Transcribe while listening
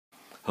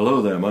Hello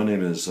there, my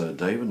name is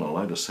David and I'd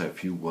like to say a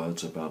few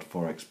words about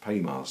Forex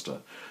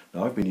PayMaster.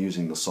 Now I've been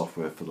using the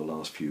software for the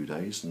last few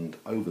days and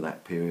over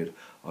that period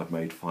I've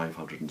made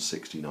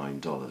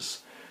 $569,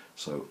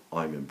 so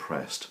I'm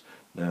impressed.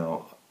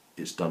 Now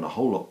it's done a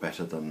whole lot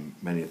better than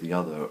many of the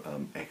other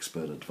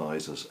expert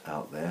advisors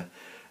out there,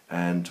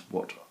 and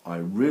what I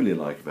really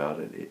like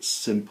about it, it's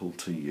simple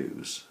to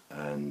use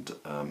and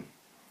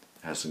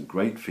has some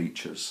great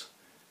features,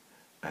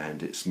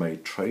 and it's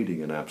made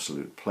trading an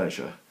absolute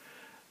pleasure.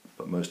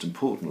 But most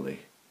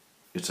importantly,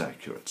 it's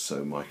accurate.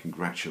 So my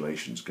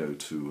congratulations go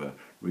to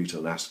Rita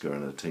Lasker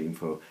and her team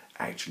for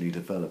actually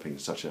developing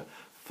such a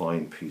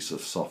fine piece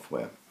of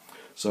software.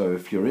 So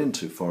if you're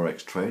into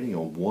Forex trading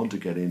or want to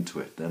get into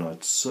it, then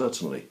I'd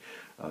certainly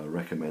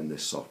recommend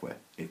this software.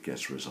 It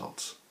gets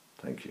results.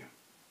 Thank you.